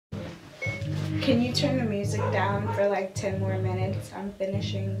Can you turn the music down for like 10 more minutes? I'm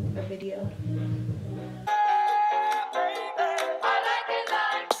finishing a video.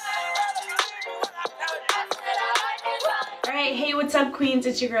 Alright, hey, what's up queens?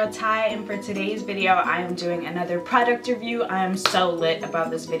 It's your girl Ty, and for today's video I am doing another product review. I am so lit about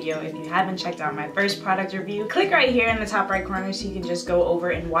this video. If you haven't checked out my first product review, click right here in the top right corner so you can just go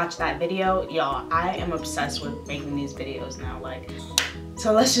over and watch that video. Y'all, I am obsessed with making these videos now,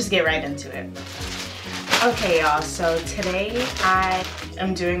 so let's just get right into it. Okay y'all, so today I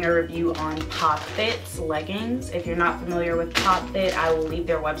am doing a review on PopFit's leggings. If you're not familiar with PopFit, I will leave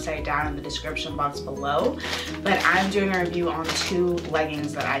their website down in the description box below. But I'm doing a review on two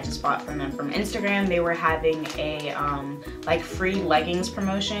leggings that I just bought from them from Instagram. They were having a like free leggings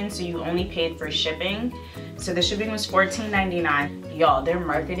promotion, so you only paid for shipping. So the shipping was $14.99. Y'all, their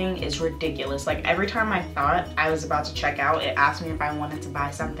marketing is ridiculous. Like every time I thought I was about to check out, it asked me if I wanted to buy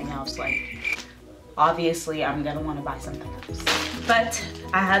something else. Like, obviously I'm gonna want to buy something else, but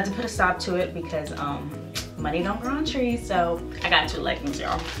I had to put a stop to it because money don't grow on trees. So I got two leggings,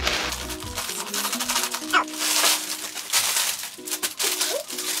 y'all.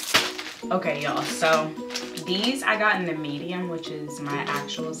 Okay y'all, so these I got in the medium, which is my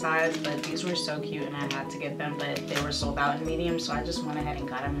actual size, but these were so cute and I had to get them, but they were sold out in medium, so I just went ahead and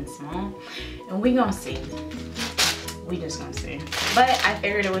got them in small, and we gonna see. We just gonna see. But I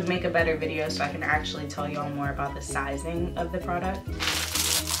figured it would make a better video so I can actually tell y'all more about the sizing of the product.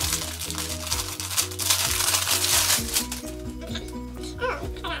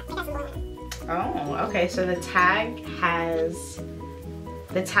 Oh, okay, so the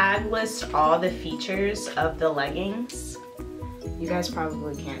tag lists all the features of the leggings. You guys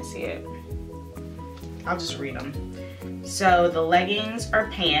probably can't see it. I'll just read them. So the leggings are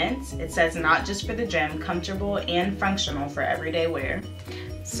pants. It says not just for the gym, comfortable and functional for everyday wear.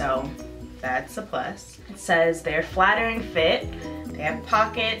 So that's a plus. It says they're flattering fit. They have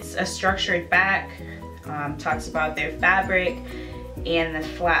pockets, a structured back, talks about their fabric, and the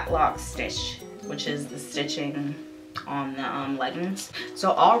flat lock stitch, which is the stitching on the leggings.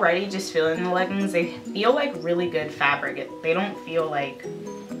 So already just feeling the leggings, they feel like really good fabric. They don't feel like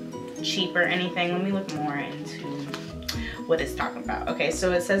cheap or anything. Let me look more into what it's talking about. Okay,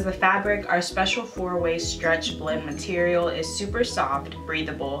 so it says the fabric, our special 4-way stretch blend material, is super soft,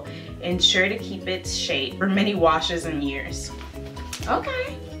 breathable, and sure to keep its shape for many washes and years.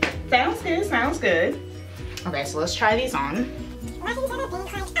 Okay, sounds good, sounds good. Okay, so let's try these on.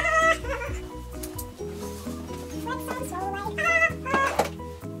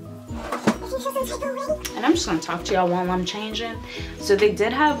 And I'm just gonna talk to y'all while I'm changing. So they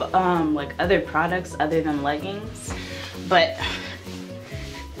did have like other products other than leggings, but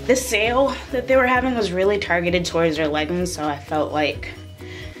the sale that they were having was really targeted towards their leggings, so I felt like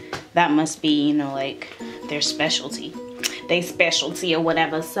that must be, you know, like their specialty. They specialty or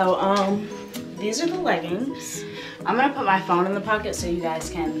whatever. So these are the leggings. I'm gonna put my phone in the pocket so you guys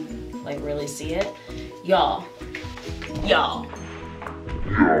can like really see it. Y'all.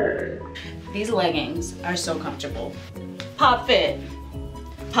 These leggings are so comfortable. PopFit.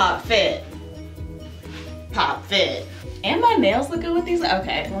 PopFit. PopFit. And my nails look good with these.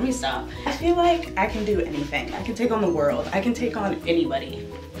 Okay, let me stop. I feel like I can do anything. I can take on the world. I can take on anybody.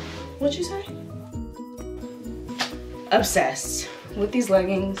 What'd you say? Obsessed with these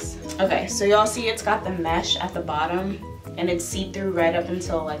leggings. Okay, so y'all see it's got the mesh at the bottom and it's see-through right up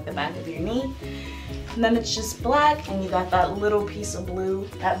until like the back of your knee. And then it's just black and you got that little piece of blue,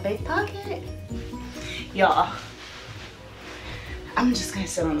 that big pocket. Y'all, I'm just gonna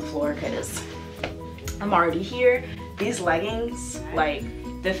sit on the floor because I'm already here. These leggings, like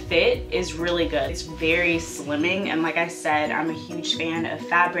the fit is really good. It's very slimming, and like I said, I'm a huge fan of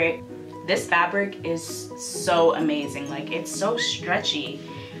fabric. This fabric is so amazing. Like it's so stretchy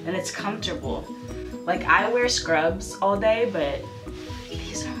and it's comfortable. Like I wear scrubs all day, but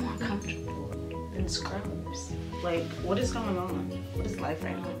these are more comfortable than scrubs. Like what is going on? What is life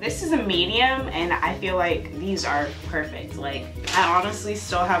right now? This is a medium and I feel like these are perfect. Like I honestly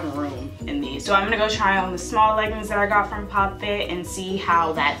still have room in these. So I'm gonna go try on the small leggings that I got from PopFit and see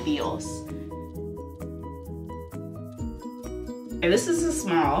how that feels. Okay, this is a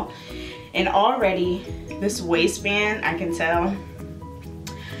small, and already this waistband, I can tell.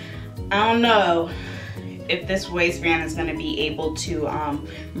 I don't know if this waistband is gonna be able to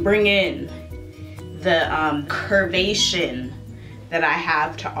bring in the curvation that I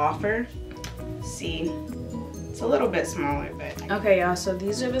have to offer. See, it's a little bit smaller, but. Okay y'all, so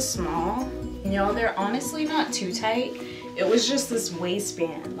these are the small. Y'all, they're honestly not too tight. It was just this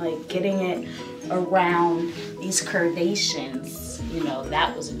waistband, like getting it around these curvations, you know,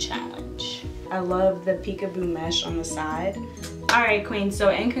 that was a challenge. I love the peekaboo mesh on the side. Alright queens, so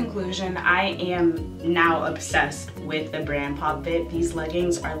in conclusion, I am now obsessed with the brand Pop Fit. These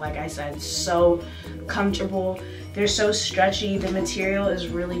leggings are, like I said, so comfortable. They're so stretchy. The material is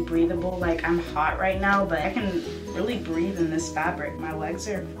really breathable. Like, I'm hot right now, but I can really breathe in this fabric. My legs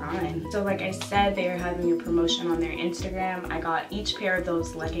are fine. So like I said, they are having a promotion on their Instagram. I got each pair of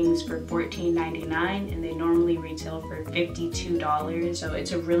those leggings for $14.99 and they normally retail for $52. So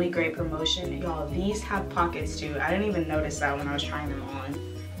it's a really great promotion. Y'all, these have pockets too. I didn't even notice that when I was trying them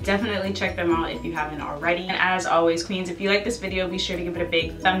on. Definitely check them out if you haven't already. And as always, queens, if you like this video, be sure to give it a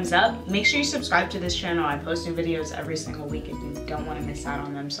big thumbs up. Make sure you subscribe to this channel. I post new videos every single week if you don't want to miss out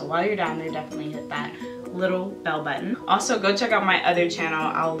on them. So while you're down there, definitely hit that little bell button. Also, go check out my other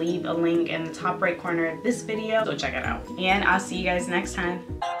channel. I'll leave a link in the top right corner of this video. Go check it out. And I'll see you guys next time.